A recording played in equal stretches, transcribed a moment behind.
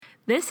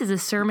This is a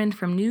sermon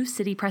from New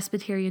City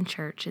Presbyterian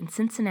Church in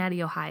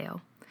Cincinnati,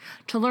 Ohio.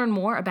 To learn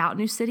more about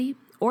New City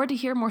or to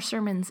hear more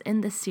sermons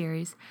in this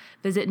series,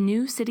 visit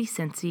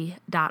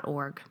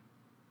newcitycincy.org.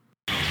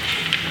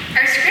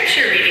 Our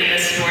scripture reading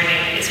this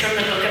morning is from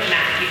the book of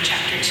Matthew,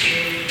 chapter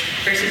 2,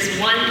 verses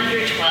 1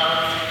 through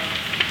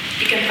 12.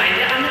 You can find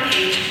it on the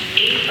page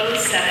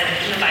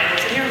 807 in the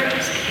Bibles in your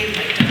rows if you'd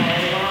like to follow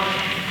along.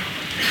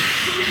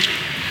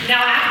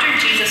 Now after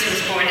Jesus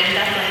was born in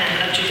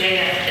Bethlehem of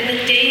Judea, in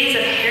the days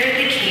of Herod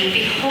the king,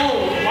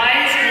 behold,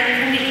 wise men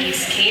from the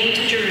east came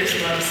to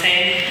Jerusalem,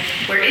 saying,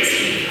 "Where is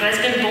he who has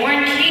been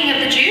born King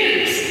of the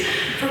Jews?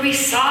 For we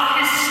saw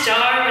his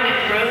star when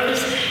it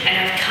rose, and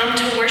have come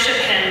to worship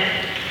him."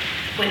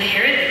 When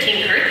Herod the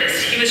king heard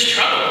this, he was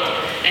troubled,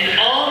 and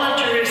all of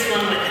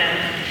Jerusalem with him.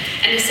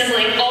 And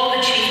assembling all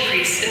the chief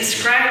priests and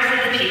scribes of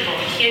the people,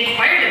 he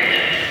inquired of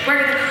them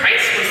where the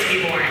Christ was to be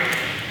born.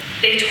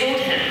 They told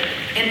him,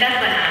 "In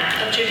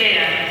Bethlehem of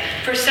Judea,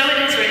 for so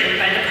it is written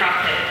by the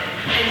prophet,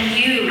 and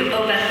you,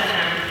 O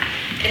Bethlehem,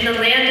 in the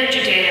land of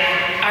Judea,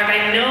 are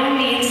by no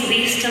means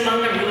least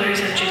among the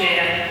rulers of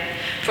Judea.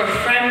 For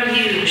from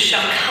you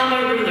shall come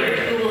a ruler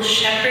who will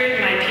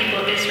shepherd my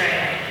people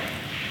Israel."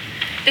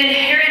 Then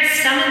Herod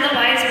summoned the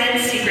wise men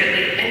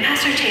secretly and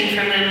ascertained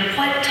from them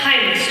what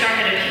time the star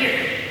had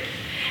appeared.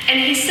 And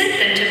he sent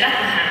them to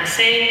Bethlehem,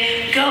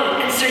 saying, "Go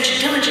and search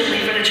diligently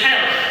for the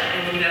child,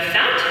 and when you have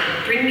found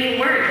him, bring me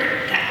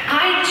word, that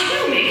I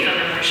too may come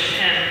and worship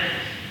him."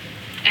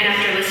 And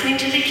after listening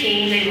to the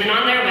king, they went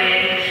on their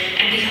way,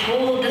 and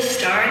behold, the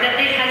star that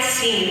they had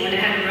seen when it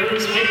had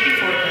rose went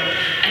before them,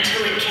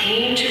 until it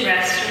came to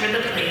rest over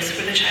the place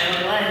where the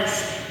child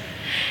was.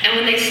 And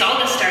when they saw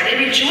the star, they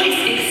rejoiced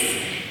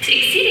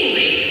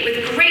exceedingly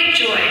with great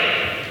joy.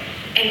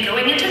 And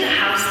going into the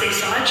house, they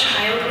saw a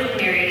child with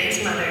Mary,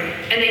 his mother,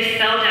 and they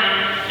fell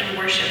down and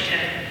worshipped him.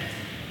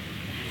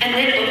 And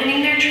then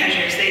opening their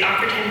treasures, they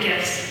offered him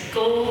gifts,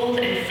 gold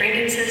and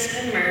frankincense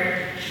and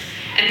myrrh.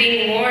 And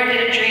being warned in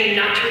a dream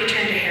not to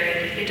return to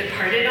Herod, they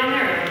departed on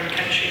their own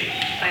country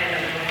by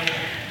another way.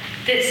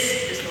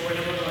 This is the word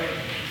of the Lord.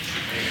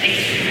 Thank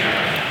you.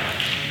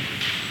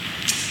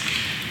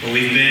 Well,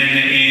 we've been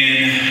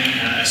in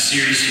a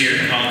series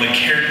here called The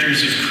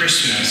Characters of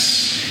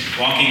Christmas,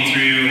 walking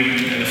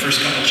through the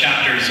first couple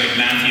chapters of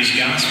Matthew's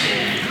Gospel.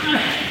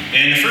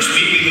 And the first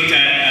week we looked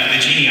at the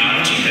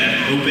genealogy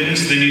that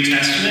opens the New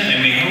Testament,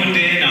 and we honed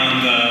in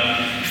on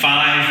the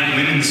 5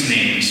 women's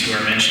names who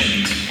are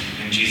mentioned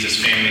in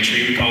Jesus' family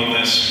tree. We called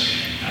this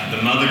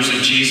the mothers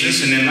of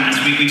Jesus. And then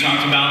last week we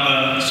talked about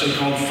the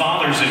so-called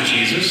fathers of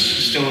Jesus,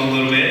 still a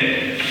little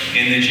bit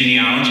in the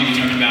genealogy. We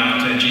talked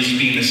about Jesus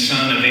being the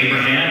son of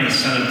Abraham, the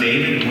son of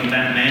David, and what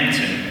that meant.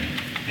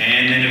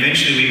 And then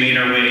eventually we made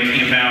our way to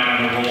camp out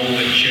on the role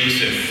that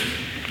Joseph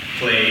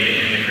played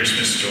in the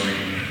Christmas story.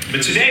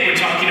 But today we're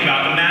talking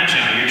about the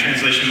Magi. Your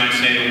translation might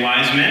say the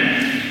wise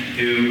men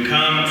who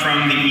come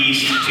from the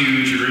east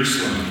to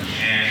Jerusalem.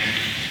 And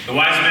the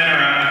wise men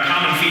are a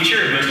common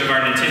feature of most of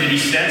our nativity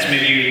sets.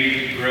 Maybe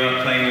you grew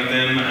up playing with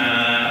them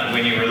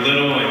when you were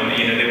little, and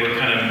they were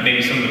kind of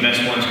maybe some of the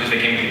best ones because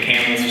they came with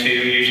camels too,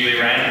 usually,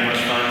 right? And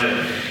much fun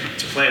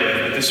to play with.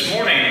 But this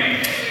morning,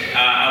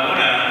 I want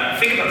to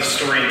think about the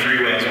story in 3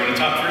 ways. I want to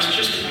talk first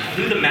just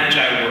who the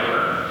Magi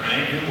were,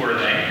 right? Who were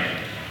they?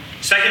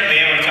 Secondly,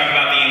 I want to talk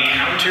about the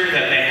encounter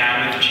that they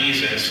had with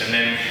Jesus. And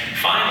then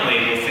finally,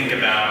 we'll think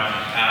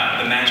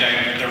about the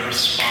Magi, their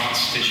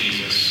response to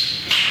Jesus,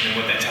 and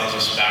what that tells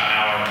us about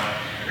our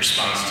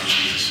response to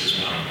Jesus as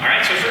well. All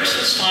right, so first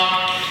let's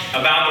talk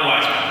about the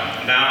wise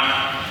men,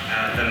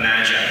 about the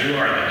Magi. Who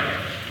are they?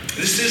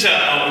 This is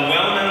a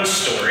well-known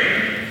story,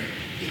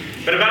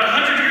 but about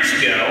 100 years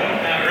ago,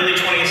 early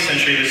 20th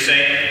century, let's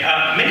say,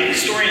 many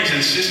historians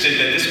insisted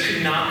that this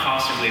could not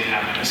possibly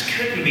have happened. This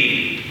couldn't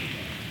be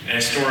an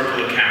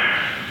historical account.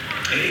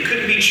 It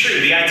couldn't be true.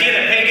 The idea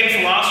that pagan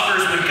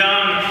philosophers would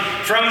come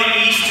from the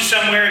east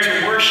somewhere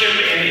to worship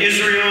in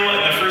Israel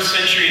in the first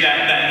century,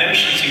 that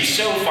notion seems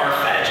so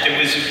far-fetched.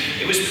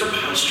 It was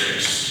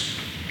preposterous.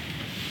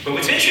 But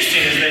what's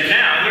interesting is that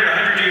now, here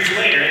 100 years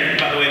later, and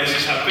by the way, this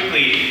is how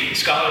quickly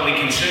scholarly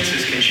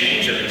consensus can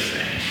change on this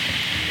thing.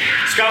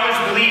 Scholars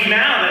believe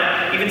now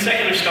that, even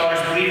secular scholars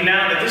believe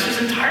now that this is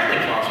entirely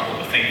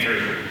plausible to think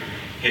through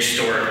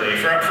historically,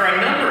 for a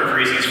number of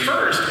reasons.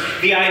 First,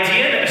 the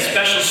idea that a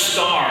special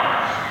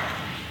star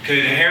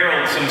could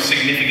herald some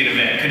significant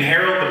event, could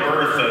herald the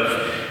birth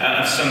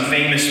of some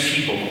famous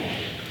people,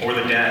 or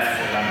the death,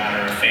 for that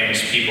matter, of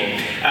famous people.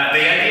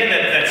 The idea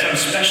that some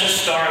special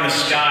star in the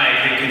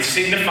sky could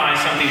signify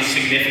something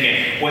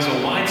significant was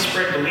a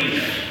widespread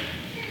belief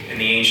in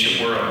the ancient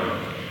world.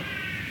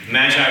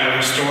 Magi were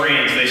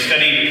historians. They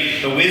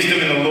studied the wisdom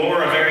and the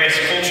lore of various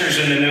cultures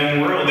in the known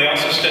world. They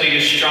also studied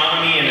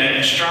astronomy and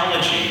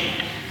astrology.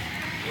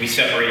 We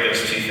separate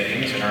those two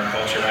things in our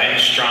culture, right?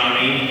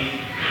 Astronomy,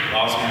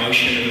 laws of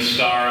motion of the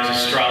stars.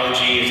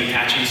 Astrology is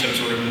attaching some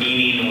sort of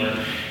meaning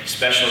or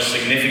special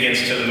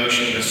significance to the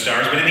motion of the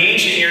stars. But in the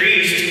ancient Near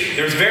East,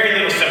 there was very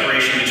little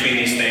separation between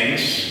these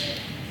things.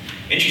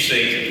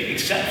 Interestingly,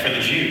 except for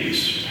the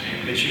Jews.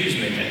 Right? The Jews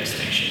made that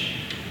distinction.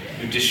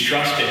 who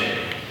distrusted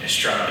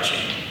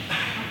astrology.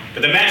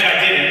 But the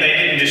Magi didn't. They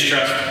didn't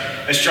distrust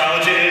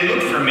astrology. They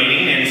looked for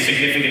meaning in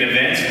significant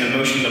events and the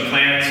motion of the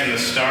planets and the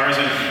stars.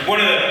 And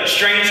one of the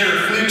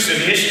stranger flukes of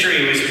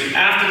history was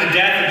after the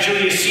death of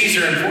Julius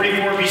Caesar in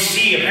 44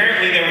 BC,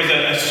 apparently there was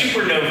a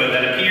supernova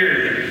that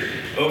appeared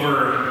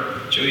over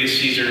Julius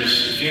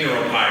Caesar's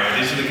funeral pyre.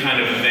 These are the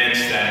kind of events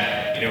that,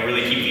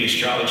 really keep the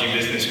astrology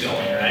business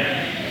going, right?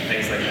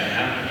 Things like that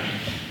happen.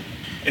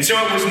 And so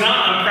it was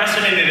not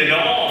unprecedented at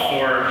all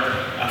for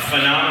a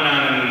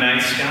phenomenon in the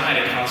night sky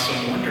to cause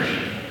some wondering.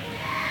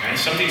 Right?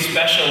 Something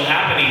special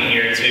happening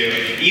here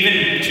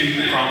even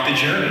to prompt the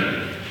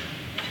journey.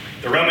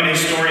 The Roman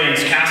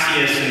historians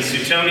Cassius and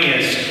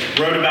Suetonius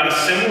wrote about a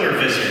similar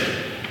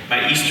visit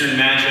by Eastern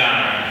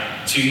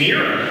Magi to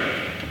Nero,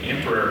 the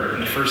emperor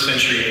in the 1st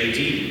century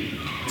AD.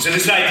 So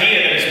this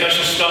idea that a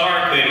special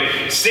star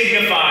could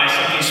signify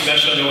something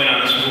special going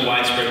on, this was a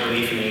widespread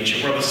belief in the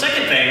ancient world. The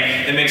second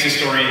thing that makes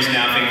historians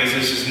now think that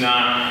this is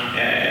not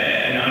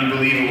an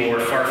unbelievable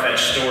or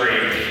far-fetched story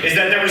is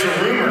that there was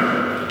a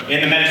rumor in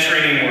the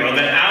Mediterranean world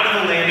that out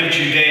of the land of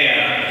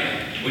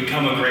Judea would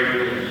come a great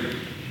ruler.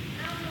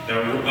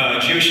 The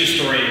Jewish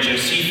historian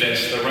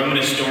Josephus, the Roman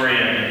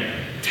historian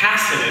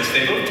Tacitus,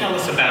 they both tell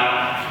us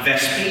about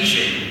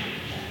Vespasian,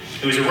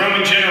 who was a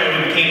Roman general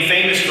who became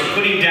famous for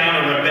putting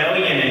down a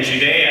rebellion in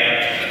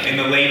Judea in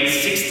the late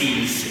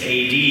 60s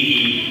AD.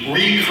 He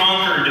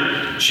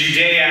reconquered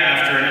Judea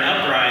after an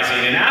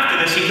uprising. And after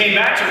this, he came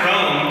back to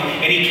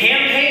Rome and he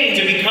campaigned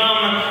to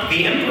become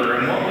the emperor.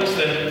 And what was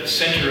the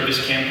center of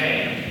his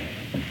campaign?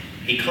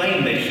 He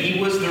claimed that he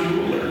was the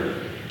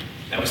ruler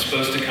that was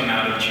supposed to come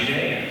out of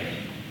Judea.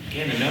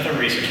 Again, another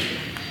reason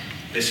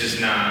this is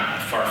not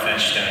a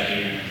far-fetched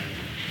idea.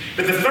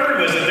 But the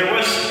third was that there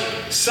was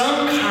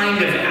some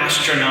kind of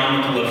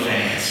astronomical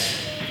event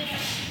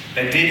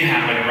that did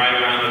happen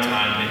right around the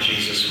time that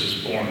Jesus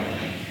was born.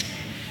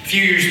 A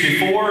few years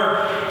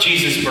before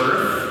Jesus'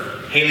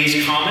 birth,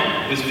 Halley's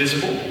Comet was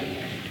visible.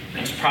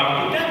 That was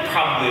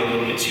probably a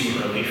little bit too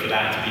early for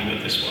that to be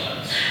what this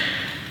was.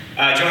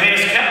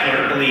 Johannes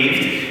Kepler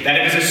believed that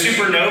it was a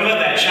supernova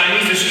that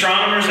Chinese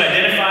astronomers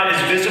identified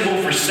as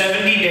visible for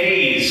 70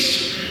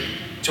 days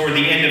toward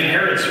the end of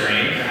Herod's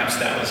reign. Perhaps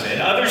that was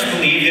it. Others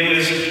believed it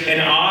was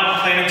an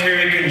odd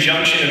planetary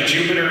conjunction of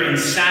Jupiter and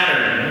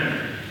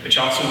Saturn, which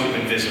also would have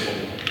been visible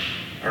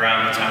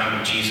around the time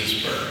of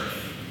Jesus'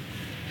 birth.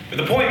 But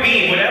the point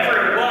being,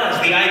 whatever it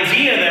was, the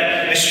idea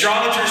that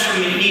astrologers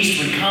from the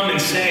East would come and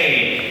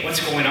say,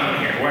 what's going on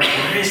here? Where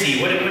is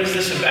he? What is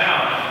this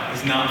about?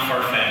 Is not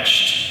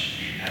far-fetched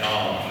at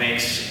all. It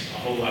makes a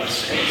whole lot of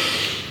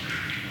sense.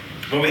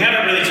 But we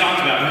haven't really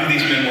talked about who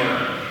these men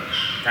were.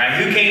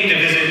 Right? Who came to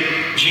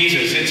visit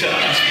Jesus? It's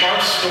a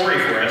sparse story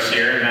for us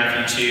here in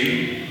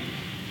Matthew 2.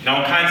 And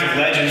all kinds of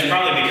legends,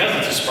 probably because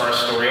it's a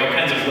sparse story, all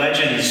kinds of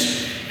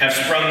legends have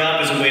sprung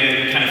up as a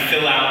way to kind of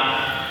fill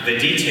out the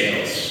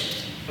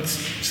details. Let's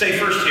say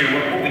first here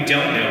what we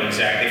don't know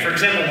exactly. For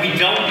example, we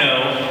don't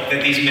know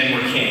that these men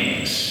were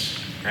kings.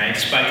 Right?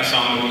 Despite the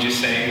song that we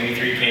just sang, We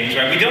Three Kings.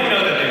 Right? We don't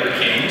know that they were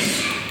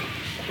kings.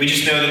 We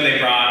just know that they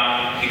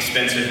brought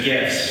expensive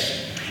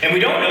gifts. And we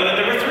don't know that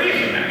there were three of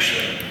them,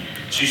 actually.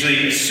 It's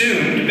usually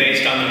assumed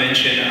based on the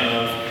mention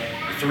of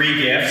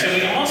 3 gifts.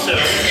 And we also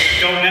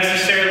don't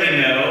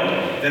necessarily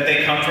know that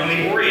they come from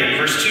the Orient.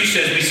 Verse 2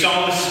 says, we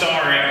saw the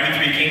star at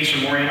We Three Kings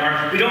from Orient.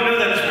 We don't know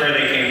that's where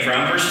they came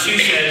from. Verse 2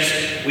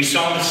 says, we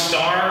saw the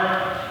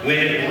star when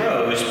it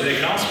rose, but it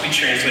can also be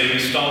translated, we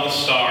saw the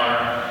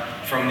star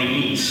from the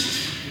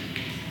east.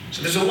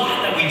 So there's a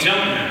lot that we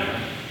don't know.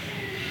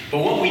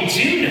 But what we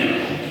do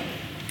know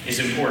is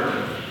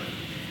important.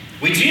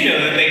 We do know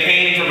that they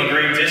came from a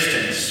great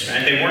distance,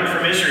 right? They weren't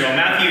from Israel.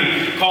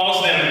 Matthew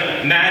calls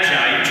them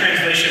Magi. Your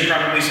translation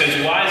probably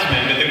says wise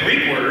men, but the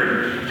Greek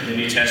word in the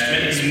New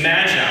Testament is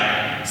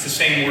Magi. It's the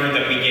same word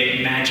that we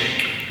get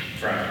magic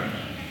from.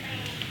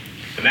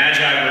 The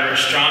Magi were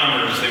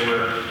astronomers. They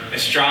were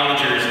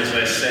astrologers, as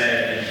I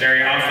said. And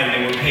very often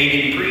they were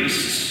pagan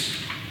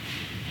priests.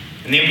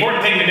 And the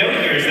important thing to note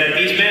here is that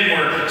these men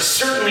were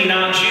certainly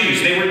not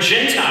Jews. They were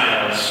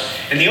Gentiles.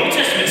 And the Old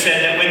Testament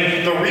said that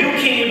when the real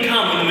king would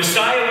come, when the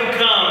Messiah would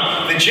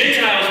come, the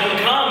Gentiles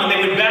would come and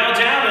they would bow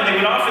down and they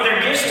would offer their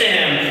gifts to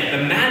him.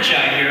 The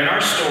Magi here in our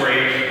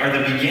story are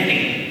the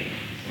beginning,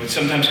 what's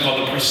sometimes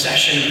called the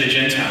procession of the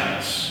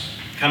Gentiles,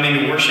 coming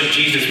to worship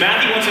Jesus.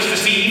 Matthew wants us to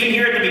see, even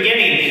here at the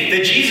beginning,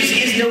 that Jesus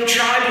is no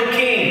tribal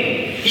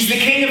king. He's the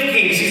King of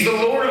Kings. He's the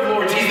Lord of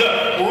Lords. He's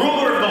the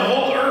ruler of the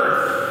whole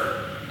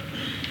earth.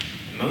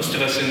 Most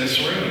of us in this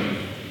room,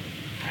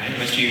 right,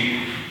 unless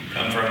you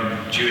come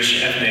from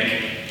Jewish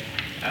ethnic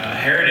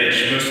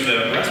heritage, most of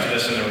the rest of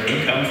us in the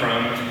room come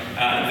from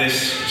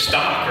this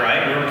stock,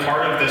 right? We're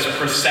part of this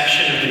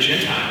procession of the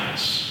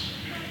Gentiles.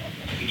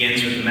 It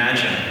begins with the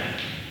Magi.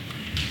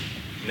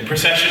 And the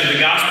procession of the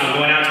gospel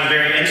going out to the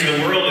very ends of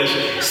the world is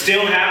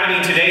still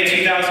happening today,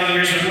 2,000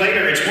 years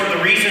later. It's one of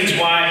the reasons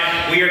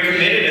why we are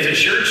committed as a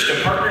church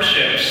to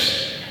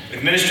partnerships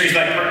with ministries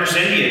like Partners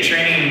India,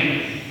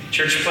 training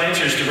church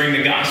planters to bring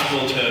the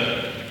gospel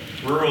to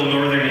rural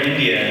northern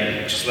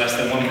India, which is less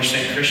than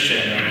 1% Christian.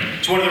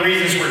 It's one of the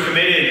reasons we're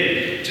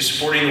committed to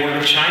supporting the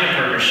Work of China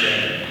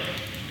Partnership.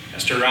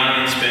 Pastor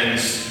Ryan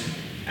spends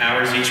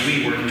hours each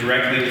week working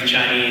directly with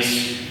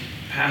Chinese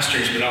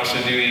pastors, but also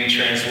doing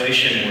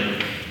translation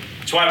work.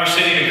 It's why we're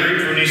sending a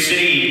group from New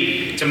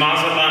City to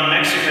Mazatlan,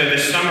 Mexico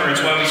this summer.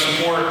 It's why we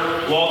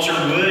support Walter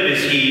Wood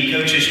as he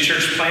coaches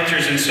church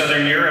planters in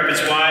Southern Europe.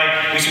 It's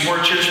why we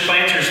support church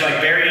planters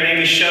like Barry and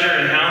Amy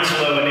Shutter in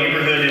Hounslow, a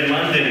neighborhood in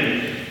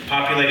London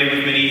populated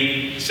with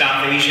many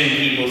South Asian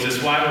peoples.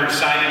 It's why we're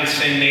excited to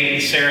send Nate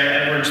and Sarah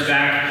Edwards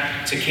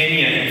back to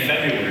Kenya in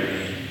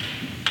February.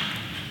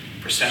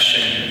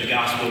 Procession of the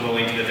gospel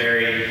going to the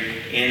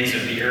very ends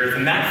of the earth.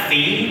 And that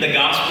theme, the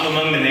gospel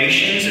among the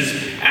nations,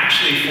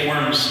 actually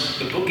forms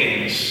the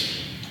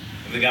bookends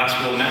of the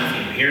Gospel of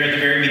Matthew. Here at the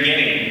very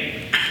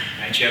beginning,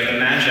 right, you have the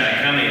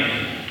Magi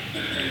coming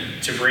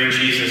to bring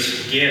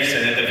Jesus gifts,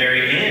 and at the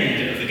very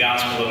end of the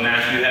Gospel of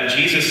Matthew, you have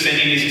Jesus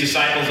sending his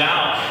disciples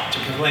out to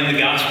proclaim the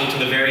gospel to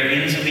the very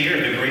ends of the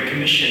earth, the Great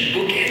Commission.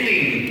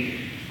 Bookending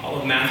all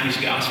of Matthew's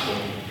gospel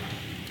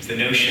is the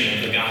notion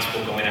of the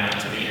gospel going out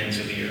to the ends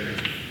of the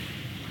earth.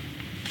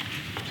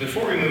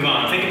 Before we move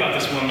on, think about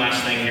this one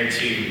last thing here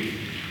too.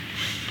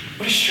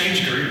 What a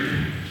strange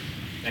group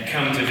that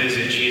come to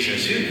visit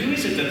Jesus. Who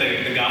is it that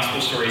the gospel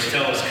stories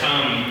tell us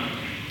come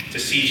to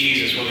see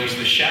Jesus? Well, there's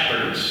the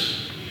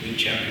shepherds, Luke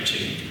chapter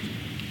 2.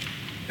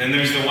 Then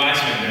there's the wise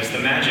men, there's the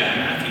Magi,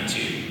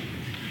 Matthew 2.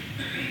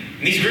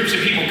 And these groups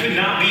of people could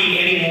not be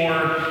any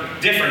more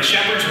different.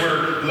 Shepherds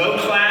were low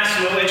class,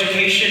 low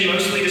education,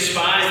 mostly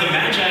despised. The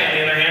Magi, on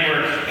the other hand,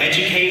 were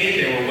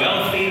educated, they were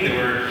wealthy, they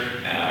were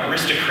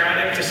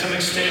aristocratic to some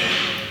extent.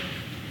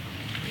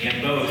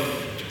 Yet both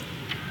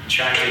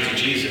attracted to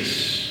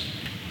Jesus.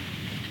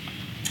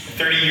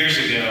 30 years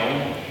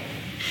ago,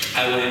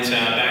 I went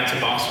back to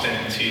Boston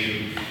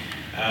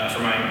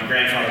for my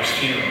grandfather's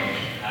funeral.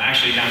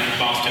 Actually, not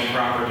Boston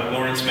proper, but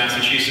Lawrence,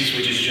 Massachusetts,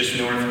 which is just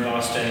north of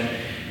Boston.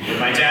 Where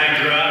my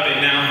dad grew up,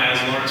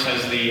 Lawrence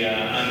has the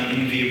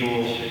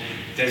unenviable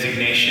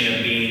designation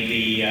of being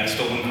the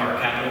stolen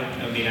car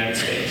capital of the United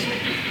States.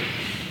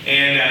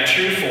 And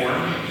true to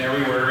form, there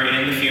we were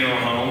in the funeral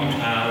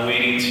home,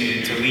 waiting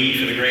to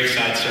leave for the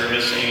graveside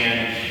service.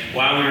 And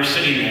while we were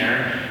sitting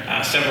there,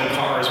 several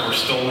cars were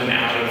stolen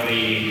out of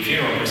the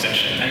funeral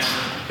procession.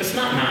 That's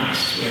not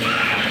nice when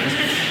that happens.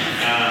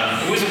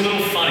 It was a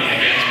little funny, I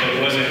guess, but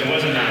it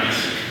wasn't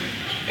nice.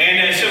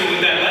 And so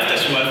what that left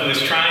us with was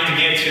trying to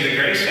get to the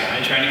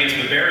graveside, trying to get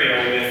to the burial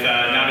with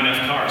not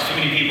enough cars. Too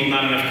many people,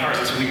 not enough cars.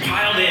 And so we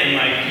piled in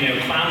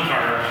clown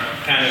car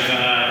kind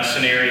of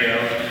scenario.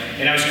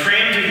 And I was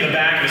crammed into the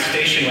back of a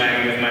station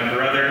wagon with my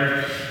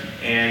brother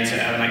and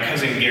my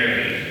cousin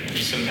Gary.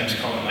 We sometimes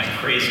call him my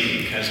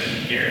crazy cousin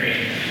Gary.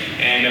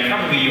 And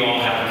probably you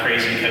all have a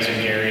crazy cousin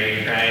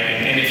Gary,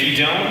 right? And if you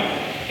don't,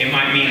 it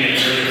might mean that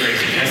you're the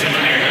crazy cousin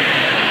Gary.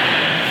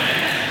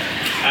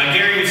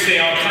 Gary would say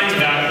all kinds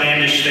of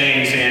outlandish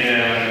things,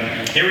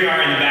 and here we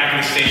are in the back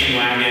of the station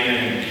wagon,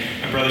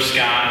 and my brother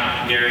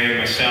Scott, Gary, and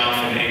myself,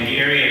 and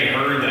Gary had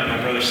heard that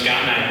my brother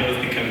Scott and I had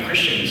both become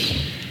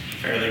Christians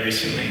fairly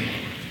recently.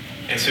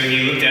 And so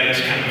he looked at us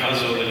kind of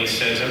puzzled, and he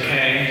says,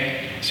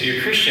 okay, so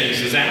you're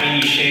Christians, does that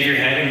mean you shave your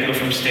head and go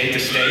from state to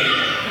state?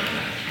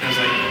 And I was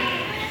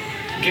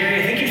like, Gary,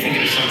 I think you're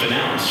thinking of something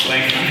else.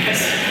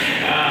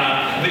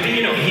 But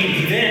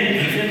he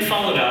then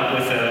followed up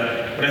with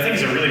what I think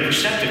is a really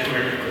perceptive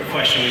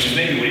question, which is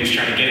maybe what he was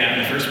trying to get at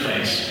in the first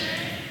place.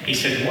 He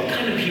said, what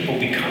kind of people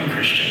become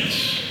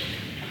Christians?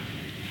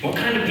 What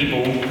kind of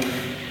people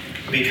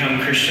become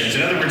Christians?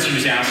 In other words, he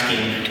was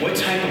asking, what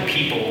type of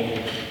people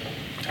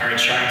are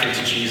attracted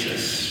to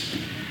Jesus?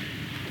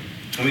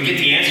 And we get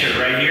the answer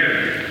right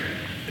here.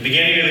 The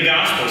beginning of the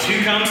Gospels.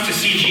 Who comes to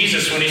see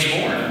Jesus when he's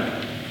born?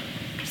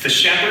 It's the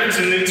shepherds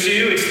in Luke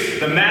 2. It's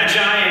the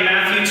Magi in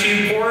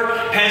Matthew 2. Poor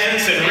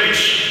peasants and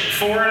rich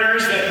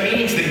foreigners. That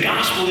means the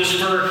gospel is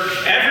for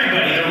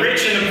everybody. The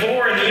rich and the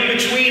poor and the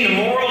in-between. The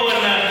moral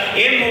and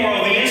the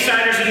immoral. The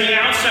insiders and the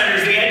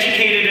outsiders. The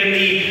educated and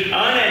the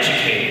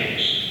uneducated.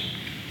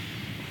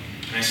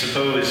 And I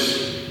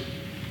suppose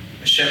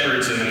the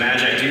shepherds and the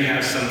Magi do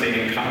have something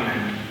in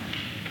common,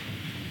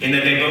 in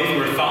that they both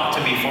were thought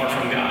to be far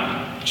from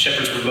God. The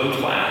shepherds were low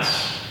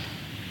class,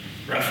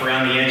 rough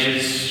around the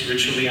edges,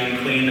 ritually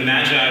unclean. The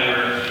Magi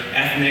were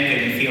ethnic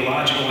and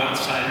theological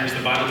outsiders.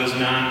 The Bible does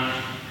not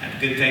have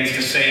good things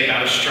to say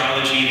about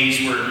astrology.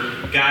 These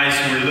were guys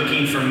who were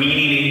looking for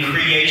meaning in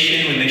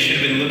creation when they should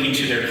have been looking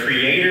to their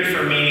Creator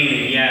for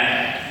meaning, and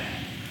yet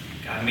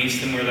God meets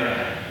them where they're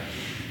at,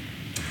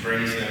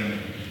 brings them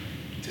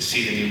to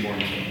see the newborn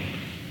King.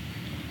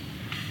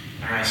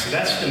 All right, so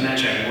that's the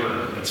Magi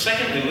were. But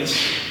secondly, let's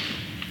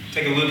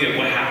take a look at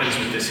what happens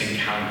with this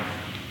encounter.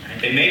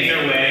 Right? They make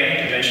their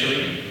way,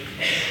 eventually,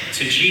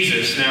 to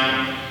Jesus.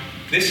 Now,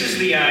 this is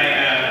the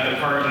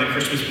part in the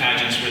Christmas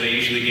pageants where they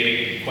usually get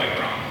it quite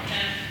wrong.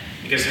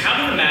 Because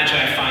how do the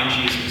Magi find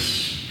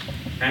Jesus?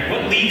 Right?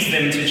 What leads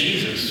them to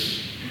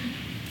Jesus?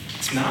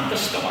 It's not the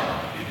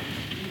star.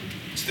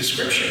 It's the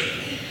Scripture.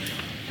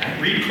 Right?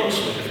 Read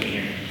closely with me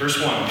here.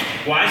 Verse 1.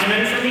 Wise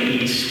men from the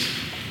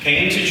east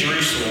came to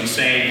Jerusalem,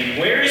 saying,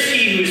 "Where is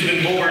he who has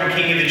been born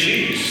King of the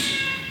Jews?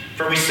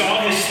 For we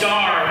saw his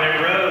star when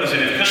it rose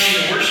and have come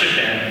to worship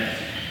him."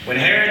 When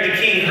Herod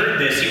the king heard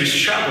this, he was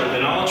troubled,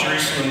 and all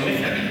Jerusalem with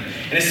him.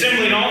 And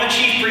assembling all the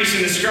chief priests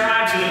and the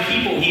scribes and the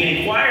people, he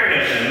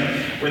inquired of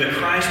them where the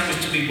Christ was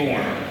to be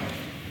born.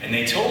 And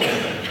they told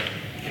him,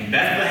 "In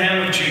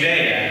Bethlehem of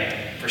Judea,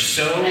 for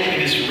so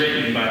it is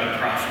written by the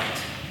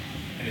prophet."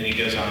 And then he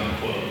goes on to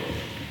quote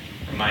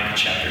from Micah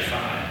chapter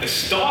 5. The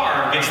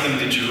star gets them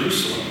to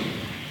Jerusalem,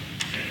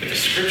 but the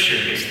scripture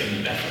gets them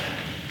to Bethlehem.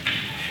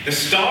 The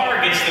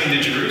star gets them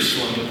to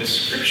Jerusalem, but the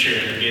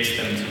scripture gets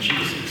them to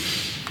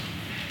Jesus.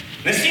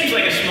 This seems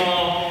like a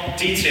small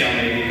detail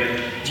maybe,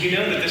 but do you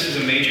know that this is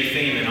a major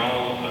theme in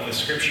all of the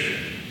scripture?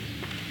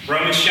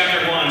 Romans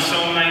chapter 1,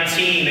 Psalm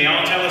 19, they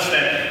all tell us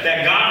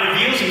that God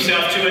reveals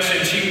himself to us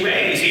in two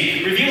ways.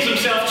 He reveals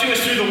himself to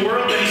us through the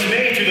world that he's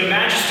made, through the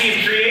majesty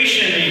of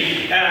creation,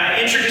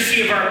 the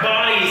intricacy of our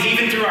bodies,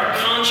 even through our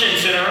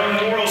conscience and our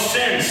own moral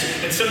sense.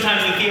 And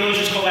sometimes the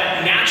theologians call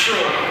that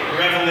natural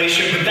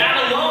revelation. But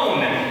that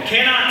alone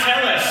cannot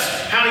tell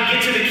us how to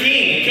get to the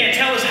King. It can't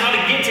tell us how to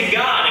get to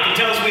God. It can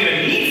tell us we have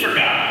a need for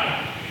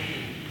God,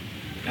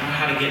 not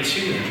how to get to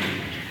him.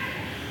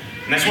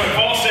 And that's what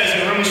Paul says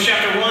in Romans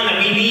chapter 1, that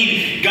we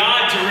need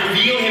God to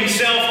reveal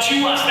himself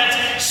to us.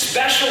 That's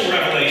special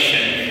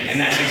revelation. And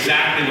that's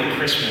exactly what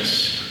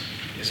Christmas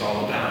is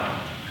all about.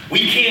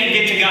 We can't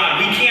get to God.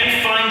 We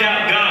can't find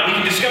out God. We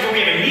can discover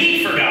we have a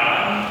need for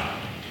God.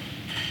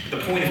 But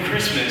the point of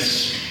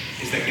Christmas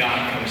is that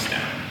God comes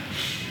down.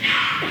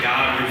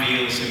 God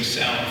reveals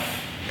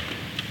himself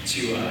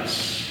to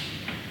us.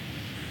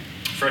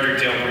 Frederick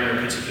Dale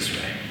Bruner puts it this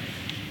way: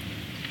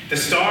 the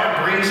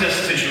star brings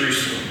us to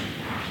Jerusalem.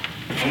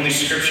 Only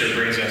Scripture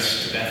brings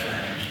us to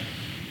Bethlehem.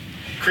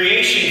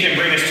 Creation can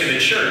bring us to the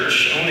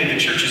church. Only the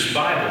church's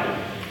Bible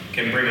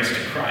can bring us to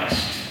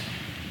Christ.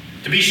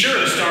 To be sure,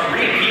 the star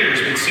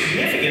reappears, but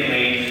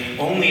significantly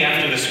only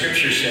after the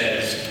Scripture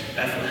says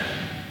Bethlehem.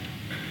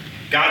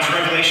 God's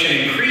revelation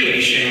in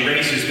creation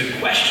raises the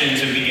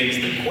questions and begins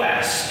the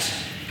quest.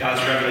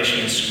 God's revelation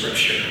in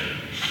Scripture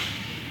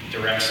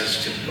directs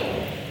us to the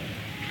goal.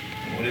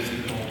 And what is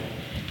the goal?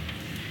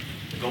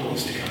 The goal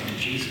is to come to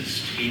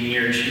Jesus, to be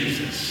near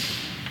Jesus.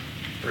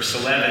 Verse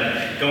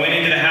 11, going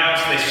into the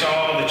house, they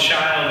saw the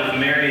child with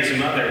Mary, his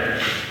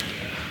mother,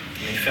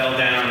 and they fell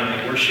down and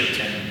they worshipped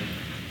him.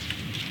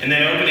 And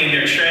then opening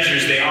their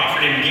treasures, they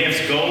offered him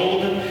gifts,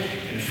 gold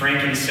and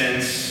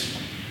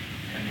frankincense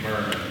and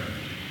myrrh.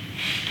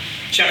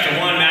 Chapter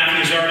 1,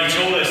 Matthew has already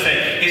told us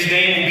that his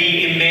name will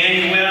be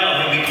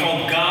Emmanuel. He'll be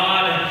called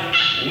God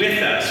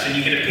with us. And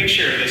you get a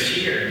picture of this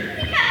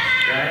here,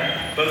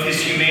 right? Both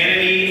his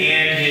humanity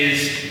and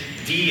his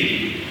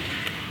deity.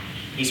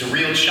 He's a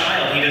real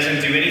child. He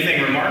doesn't do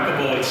anything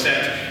remarkable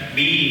except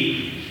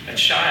be a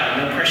child.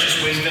 No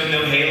precious wisdom,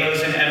 no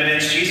halos and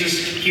evidence.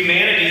 Jesus'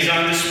 humanity is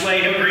on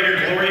display. No greater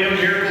glory, no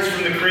miracles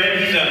from the crib.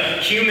 He's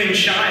a human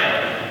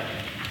child,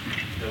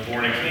 though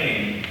born a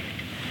king.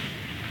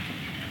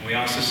 We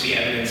also see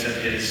evidence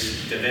of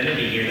his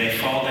divinity here. They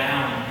fall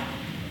down.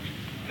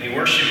 They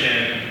worship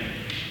him.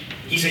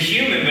 He's a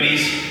human, but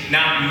he's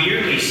not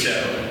merely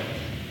so.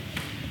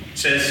 It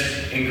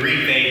says in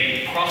Greek,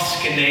 they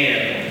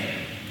proskuneo.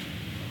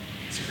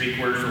 It's a Greek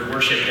word for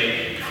worship.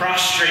 They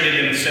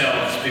prostrated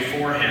themselves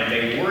before him.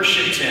 They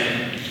worshipped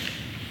him.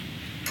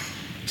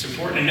 It's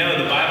important to know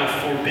the Bible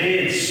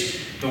forbids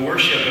the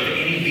worship of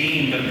any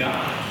being but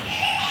God.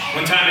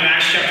 One time in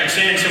Acts chapter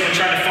 10, someone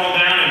tried to fall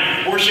down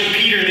and worship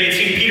Peter. They had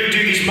seen Peter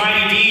do these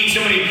mighty deeds.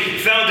 Somebody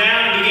fell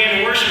down and began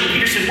to worship him.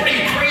 Peter said, "What are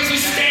you, crazy?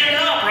 Stand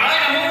up,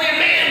 right? I'm only a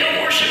man.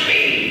 Don't worship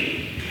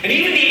me." And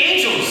even the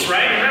angels,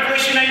 right? In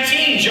Revelation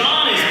 19,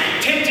 John is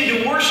tempted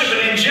to worship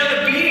an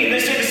angelic being. And they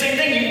say the same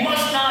thing. You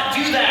must not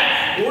do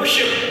that.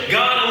 Worship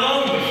God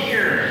alone. But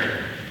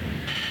here,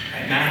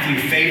 right, Matthew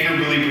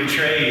favorably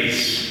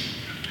portrays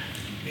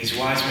these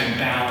wise men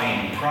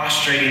bowing,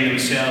 prostrating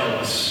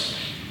themselves.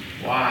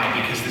 Why?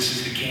 Because this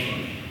is the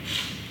King.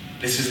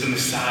 This is the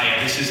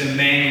Messiah. This is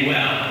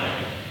Emmanuel.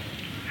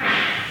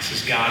 This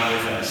is God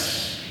with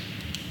us.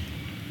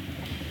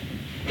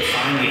 But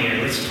finally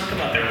here, let's talk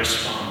about their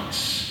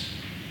response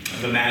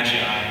of the Magi,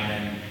 and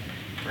then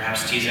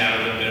perhaps tease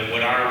out a little bit of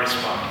what our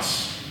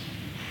response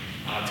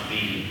ought to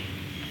be.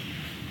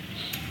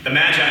 The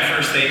Magi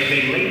first,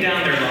 they laid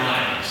down their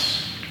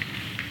lives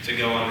to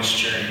go on this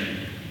journey.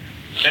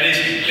 That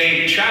is,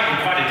 they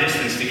traveled quite a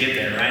distance to get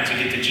there, right? To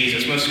get to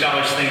Jesus. Most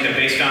scholars think that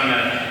based on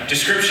the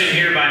description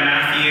here by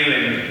Matthew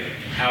and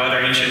how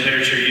other ancient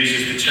literature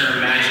uses the term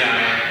Magi,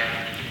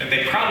 that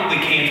they probably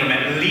came from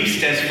at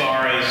least as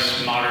far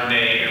as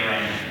modern-day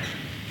Iran.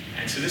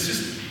 And so this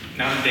is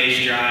not a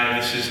day's drive.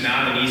 This is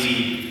not an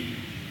easy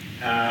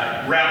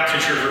route to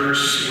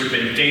traverse. It would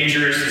have been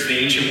dangerous, as the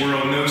ancient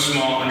world, no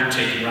small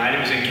undertaking, right? It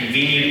was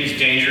inconvenient, it was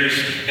dangerous.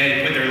 They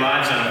had to put their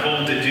lives on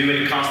hold to do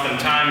it. It cost them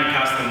time, it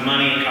cost them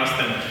money, it cost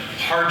them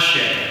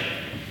hardship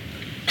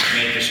to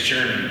make this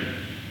journey.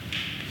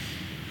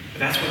 But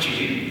that's what you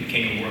do when the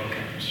kingdom of the world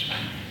comes,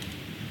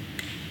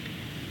 right?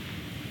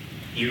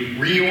 You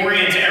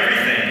reorient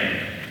everything.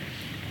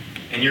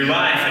 in your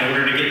life in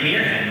order to get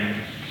near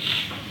him.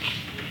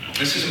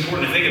 This is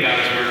important to think about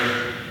as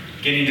we're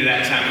getting to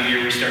that time of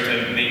year we start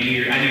to make New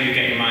Year. I know you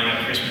got your mind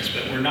on Christmas,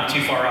 but we're not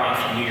too far off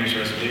from New Year's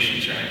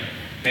resolutions, right?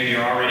 Maybe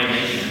you're already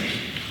making them.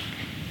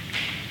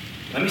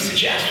 Let me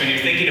suggest when you're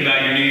thinking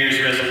about your New Year's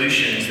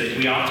resolutions that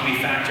we ought to be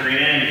factoring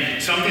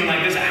in something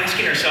like this,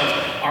 asking ourselves,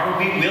 are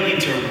we willing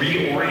to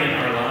reorient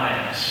our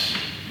lives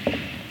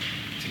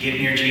to get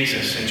near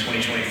Jesus in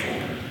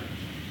 2024?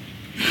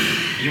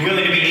 Are you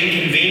willing to be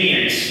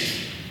inconvenienced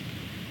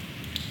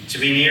to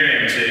be near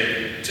him,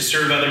 to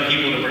serve other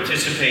people, to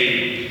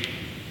participate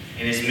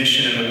in his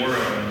mission in the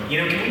world?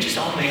 Can we just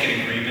all make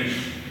an agreement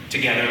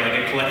together,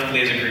 like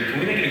collectively as a group? Can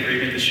we make an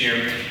agreement this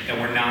year that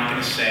we're not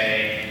going to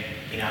say,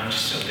 I'm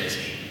just so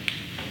busy?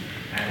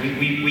 Right? We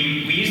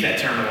use that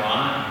term a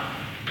lot.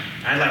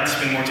 I'd like to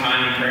spend more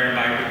time in prayer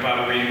and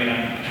Bible reading, but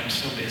I'm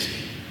so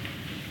busy.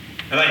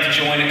 I'd like to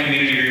join a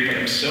community group, but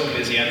I'm so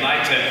busy. I'd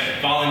like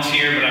to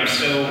volunteer, but I'm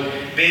so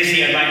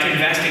busy. I'd like to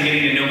invest in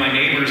getting to know my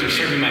neighbors or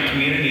serving my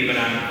community, but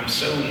I'm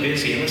so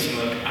busy. And listen,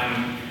 look,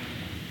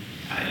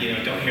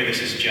 don't hear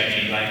this as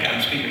judgy. Like,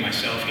 I'm speaking to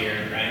myself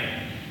here,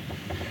 right?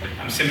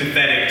 I'm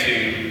sympathetic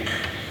to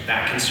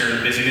that concern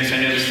of busyness.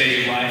 I know the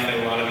stage of life that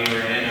a lot of you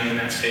are in. I'm in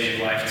that stage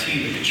of life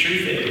too. But the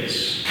truth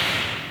is,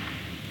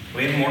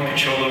 we have more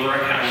control over our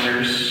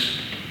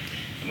calendars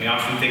than we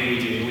often think we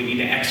do. We need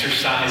to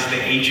exercise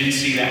the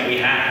agency that we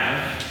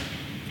have.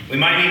 We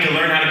might need to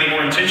learn how to be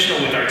more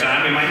intentional with our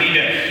time. We might need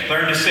to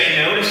learn to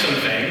say no to some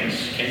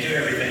things. Can't do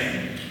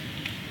everything.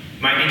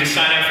 Might need to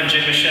sign up for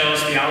Jim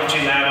Michelle's theology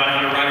lab on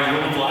how to write a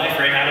rule of life,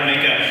 right? How to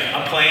make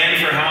a plan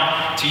for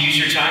how to use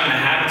your time and the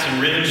habits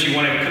and rhythms you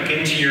want to cook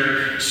into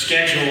your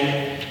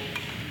schedule.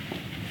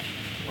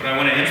 What I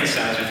want to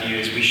emphasize with you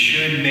is we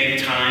should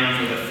make time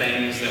for the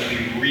things that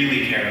we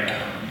really care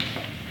about.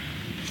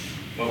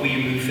 What will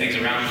you move things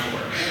around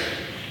for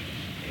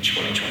in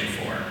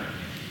 2024?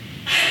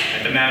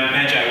 The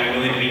Magi were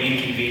willing to be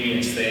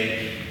inconvenienced.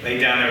 They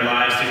laid down their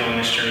lives to go on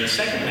this journey.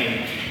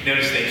 Secondly,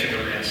 notice they took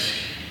a risk.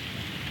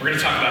 We're going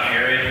to talk about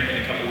Herod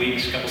in a couple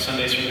weeks, a couple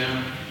Sundays from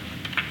now.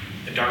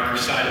 The darker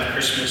side of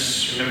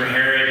Christmas. Remember,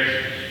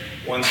 Herod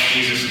wants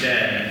Jesus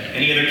dead.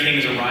 Any other king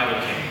is a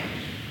rival king.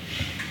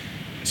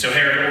 And so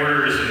Herod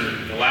orders,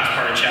 in the last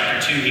part of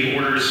chapter 2, he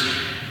orders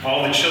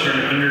all the children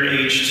under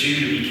age 2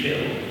 to be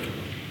killed.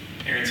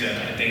 Herod's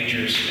a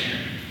dangerous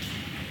man.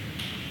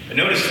 But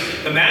notice,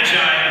 the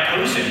Magi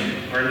oppose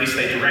him, or at least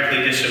they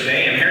directly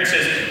disobey him. Herod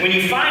says, when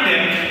you find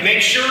him,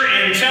 make sure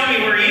and tell me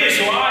where he is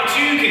so I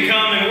too can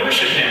come and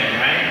worship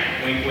him,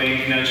 right? Wink,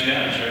 wink, nudge,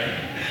 nudge, right?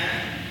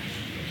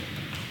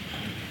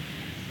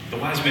 The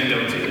wise men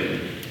don't do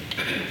it.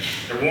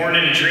 They're warned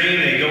in a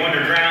dream, they go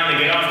underground, they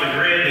get off the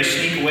grid, they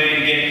sneak away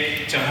to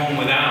get to home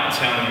without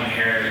telling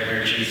Herod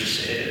where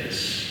Jesus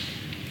is.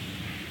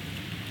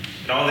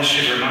 But all this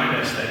should remind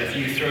us that if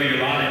you throw your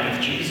lot in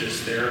with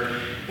Jesus, there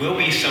will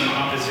be some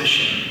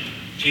opposition.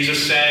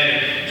 Jesus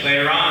said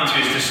later on to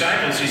his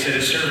disciples, he said,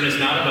 a servant is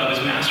not above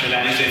his master.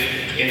 That is,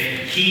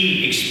 if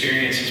he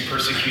experiences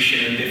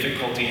persecution and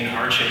difficulty and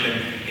hardship,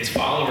 then his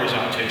followers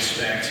ought to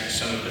expect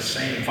some of the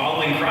same.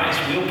 Following Christ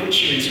will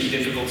put you in some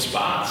difficult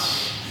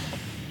spots.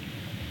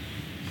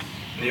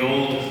 The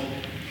old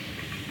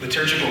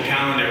liturgical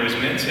calendar was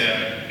meant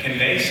to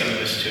convey some of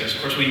this to us.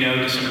 Of course, we know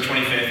December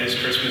 25th is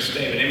Christmas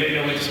Day, but anybody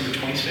know what December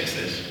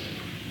 26th is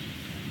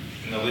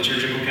in the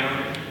liturgical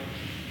calendar?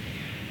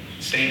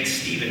 St.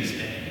 Stephen's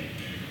Day.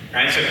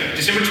 Right? So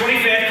December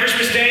 25th,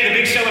 Christmas Day, the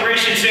big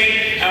celebration.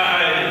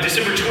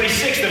 December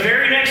 26th, the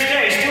very next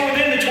day, still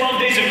within the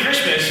 12 days of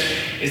Christmas,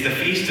 is the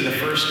feast of the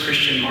first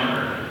Christian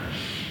martyr.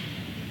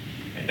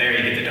 Right there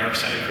you get the dark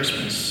side of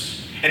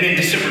Christmas. And then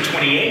December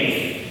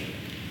 28th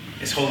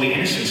is Holy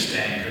Innocents'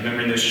 Day,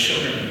 remembering those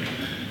children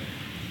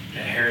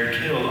that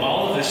Herod killed.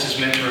 All of this is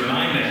meant to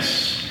remind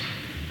us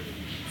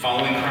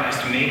following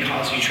Christ may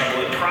cause you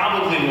trouble. It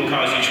probably will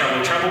cause you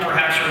trouble. Trouble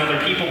perhaps from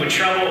other people, but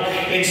trouble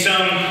in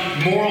some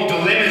moral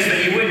dilemmas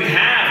that you wouldn't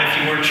have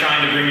if you weren't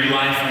trying to bring your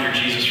life under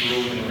Jesus'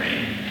 rule and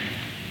reign.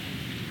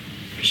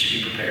 We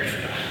should be prepared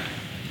for that.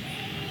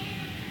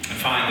 And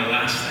finally, the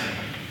last thing.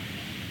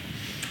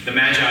 The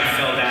Magi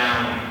fell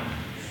down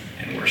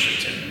and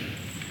worshipped him.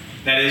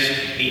 That is,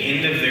 the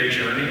end of their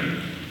journey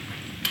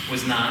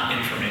was not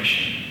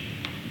information.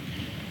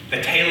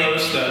 The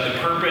telos, the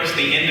purpose,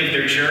 the end of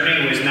their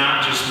journey was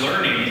not just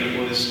learning,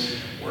 it was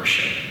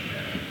worship.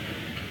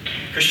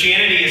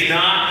 Christianity is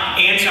not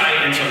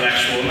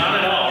anti-intellectual, not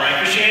at all, right?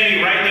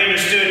 Christianity, rightly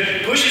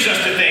understood, pushes us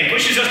to think,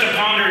 pushes us to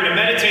ponder, to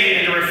meditate,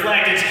 and to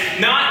reflect. It's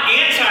not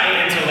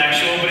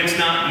anti-intellectual, but it's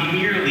not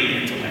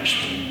merely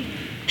intellectual.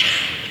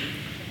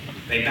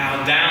 They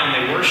bowed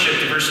down, they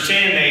worshiped. Verse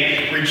 10,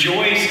 they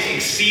rejoiced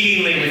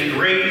exceedingly with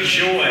great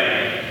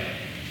joy.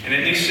 And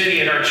at New City,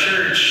 at our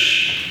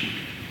church,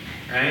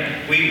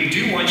 right? We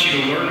do want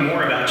you to learn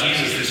more about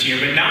Jesus this year,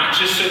 but not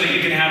just so that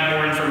you can have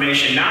more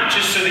information, not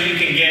just so that you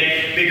can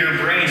get bigger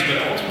brains,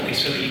 but ultimately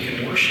so that you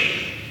can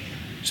worship,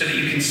 so that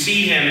you can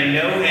see him and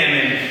know him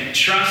and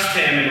trust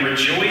him and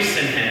rejoice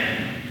in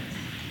him.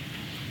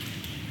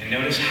 And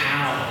notice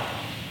how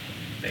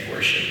they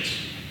worshiped.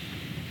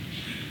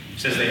 It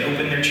says they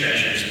opened their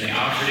treasures and they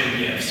offered him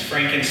gifts.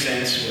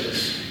 Frankincense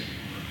was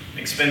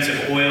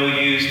expensive oil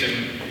used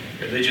in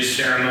religious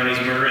ceremonies.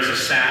 Myrrh is a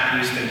sap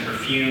used in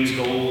perfumes.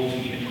 Gold,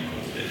 even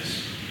gold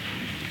is.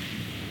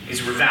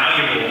 These were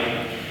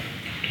valuable,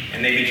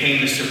 and they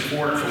became the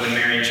support for when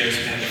Mary and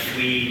Joseph had to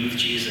flee with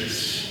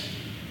Jesus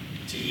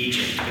to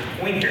Egypt.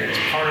 The point here is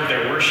part of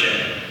their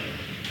worship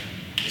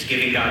is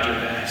giving God your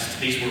best.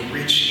 These were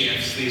rich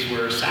gifts. These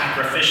were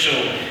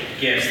sacrificial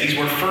gifts. These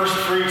were first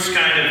fruits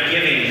kind of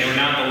giving. They were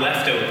not the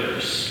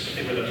leftovers, but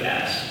they were the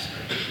best.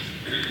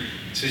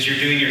 So as you're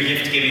doing your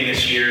gift giving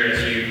this year,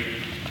 as you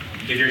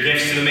give your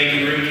gifts to the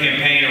Making Room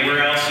campaign or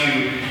where else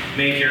you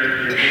make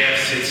your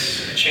gifts,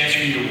 it's a chance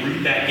for you to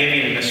root that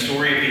giving in the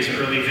story of these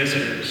early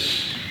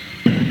visitors.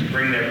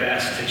 Bring their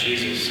best to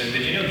Jesus. And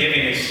did you know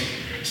giving is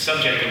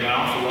subject of an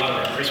awful lot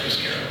of our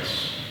Christmas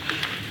carols?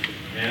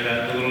 You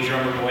know, the little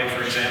drummer boy,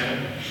 for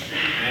example.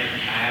 Right? I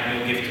have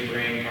no gift to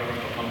bring, or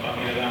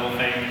you know, that whole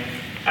thing.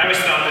 I always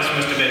thought this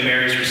must have been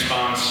Mary's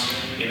response,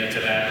 you know, to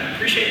that. I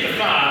appreciate the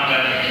thought,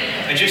 but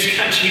I just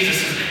got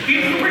Jesus.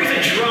 Who brings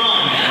a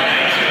drum,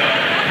 right?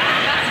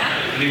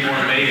 So,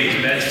 newborn baby's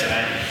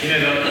bedside. You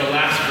know, the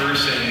last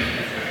verse in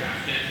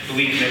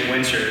Bleak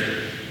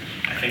Midwinter,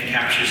 I think,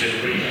 captures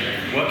it really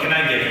better. What can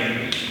I give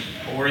him?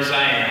 Poor as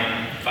I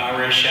am. If I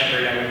were a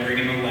shepherd, I would bring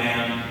him a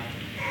lamb.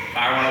 If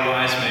I were a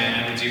wise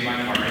man, I would do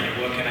my part.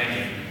 What can I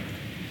give him?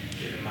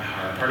 Give him my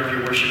heart. Part of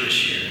your worship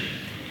this year.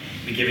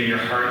 Be giving your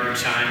heart, your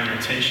time, your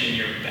attention,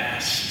 your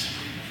best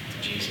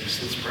to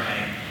Jesus. Let's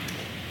pray.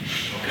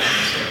 We'll come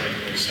and celebrate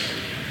the Lord's Supper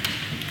together.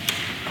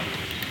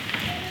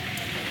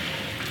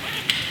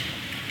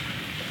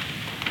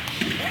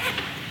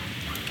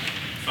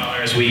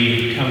 Father, as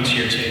we come to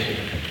your table,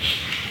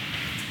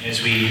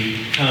 as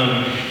we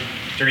come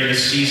during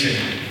this season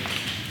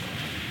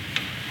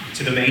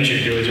to the manger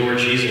to adore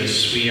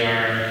Jesus, we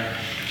are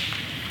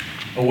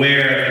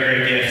aware of the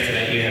great gift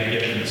that you have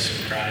given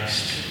us in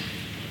Christ.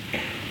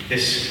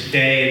 This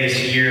day,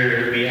 this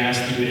year, we ask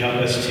that you would help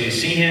us to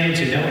see him,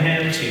 to know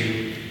him,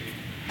 to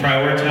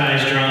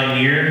prioritize drawing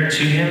near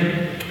to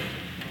him.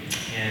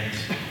 And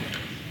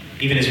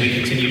even as we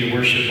continue to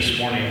worship this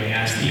morning, we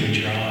ask that you would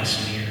draw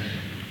us near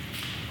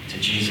to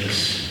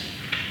Jesus,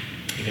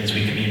 even as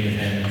we commune with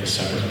him at the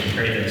supper. We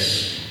pray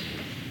this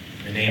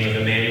in the name of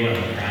Emmanuel,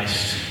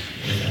 Christ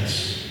with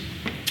us.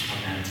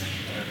 Amen.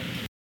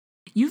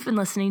 You've been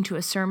listening to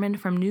a sermon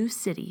from New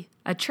City,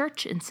 a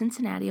church in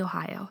Cincinnati,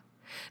 Ohio.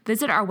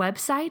 Visit our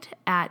website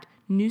at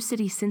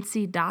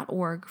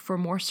newcitycincy.org for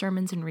more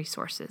sermons and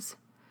resources.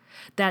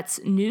 That's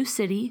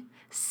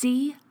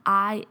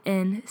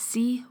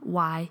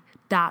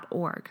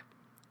newcitycincy.org.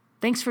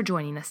 Thanks for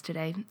joining us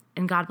today,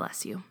 and God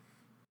bless you.